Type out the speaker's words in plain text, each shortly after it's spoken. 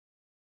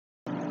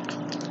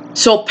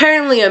So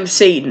apparently I'm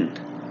Satan.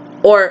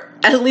 Or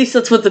at least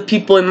that's what the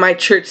people in my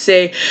church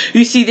say.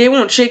 You see, they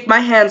won't shake my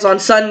hands on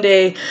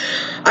Sunday.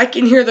 I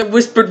can hear their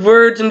whispered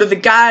words under the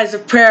guise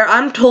of prayer.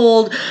 I'm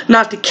told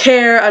not to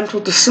care. I'm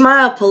told to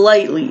smile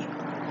politely.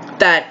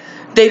 That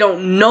they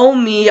don't know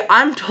me.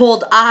 I'm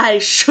told I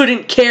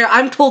shouldn't care.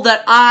 I'm told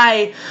that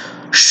I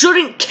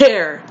shouldn't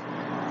care.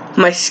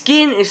 My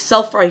skin is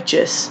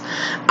self-righteous.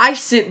 I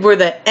sit where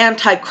the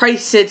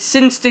Antichrist sits.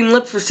 Sin-stained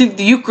lips receive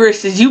the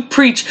Eucharist as you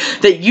preach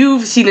that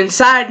you've seen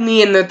inside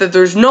me and that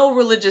there's no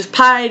religious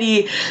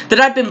piety,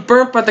 that I've been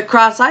burnt by the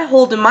cross I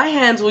hold in my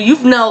hands. Well,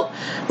 you've knelt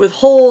with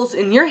holes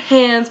in your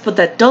hands, but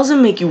that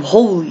doesn't make you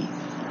holy.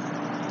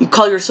 You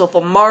call yourself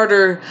a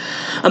martyr,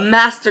 a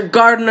master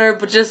gardener,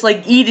 but just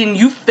like Eden,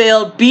 you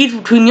failed. Beads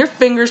between your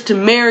fingers to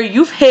Mary,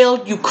 you've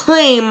hailed. You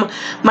claim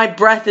my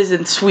breath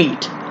isn't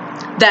sweet.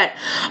 That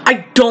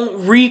I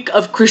don't reek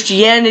of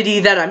Christianity,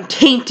 that I'm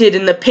tainted,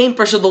 and the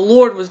paintbrush of the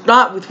Lord was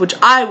not with which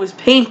I was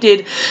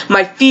painted.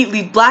 My feet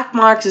leave black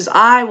marks as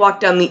I walk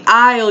down the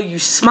aisle. You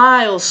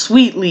smile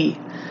sweetly.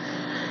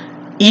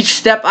 Each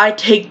step I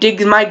take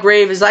digs my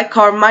grave as I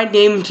carve my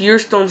name into your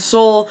stone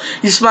soul.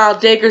 You smile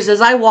daggers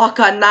as I walk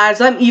on knives.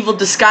 I'm evil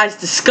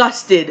disguised,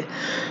 disgusted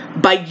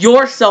by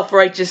your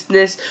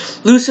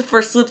self-righteousness.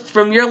 Lucifer slips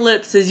from your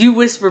lips as you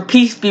whisper,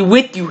 peace be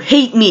with you.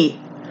 Hate me,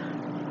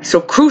 so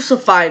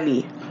crucify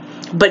me.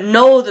 But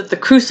know that the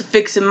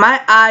crucifix in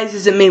my eyes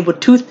isn't made with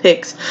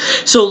toothpicks.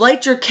 So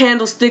light your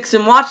candlesticks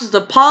and watch as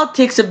the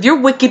politics of your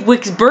wicked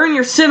wicks burn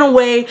your sin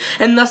away,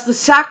 and thus the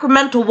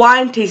sacramental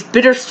wine tastes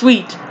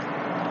bittersweet.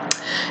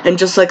 And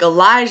just like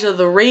Elijah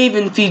the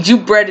raven feeds you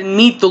bread and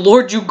meat, the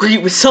Lord you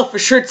greet with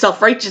self-assured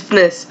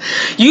self-righteousness.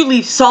 You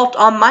leave salt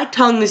on my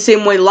tongue the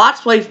same way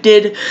Lot's wife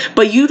did,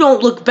 but you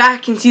don't look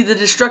back and see the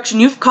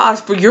destruction you've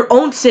caused for your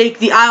own sake.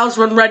 The aisles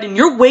run red in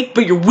your wake,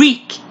 but you're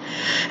weak.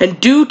 And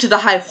due to the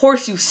high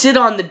horse you sit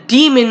on, the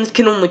demons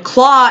can only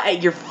claw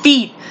at your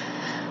feet.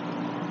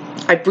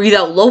 I breathe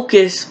out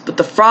locusts, but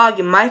the frog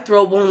in my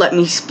throat won't let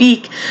me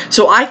speak.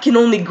 So I can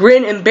only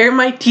grin and bare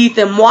my teeth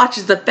and watch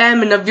as the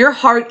famine of your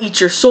heart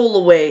eats your soul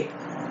away.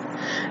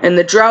 And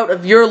the drought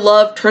of your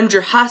love turns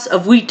your husk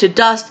of wheat to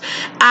dust,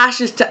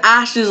 ashes to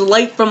ashes,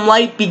 light from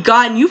light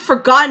begotten. You've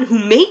forgotten who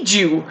made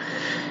you.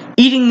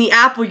 Eating the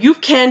apple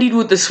you've candied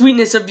with the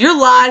sweetness of your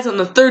lies, on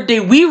the third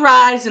day we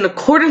rise in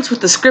accordance with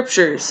the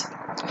scriptures.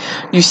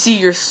 You see,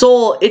 your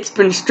soul, it's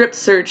been strip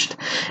searched,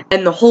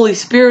 and the Holy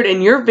Spirit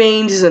in your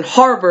veins isn't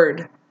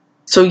harbored.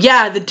 So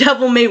yeah, the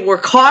devil may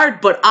work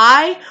hard, but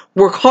I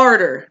work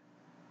harder.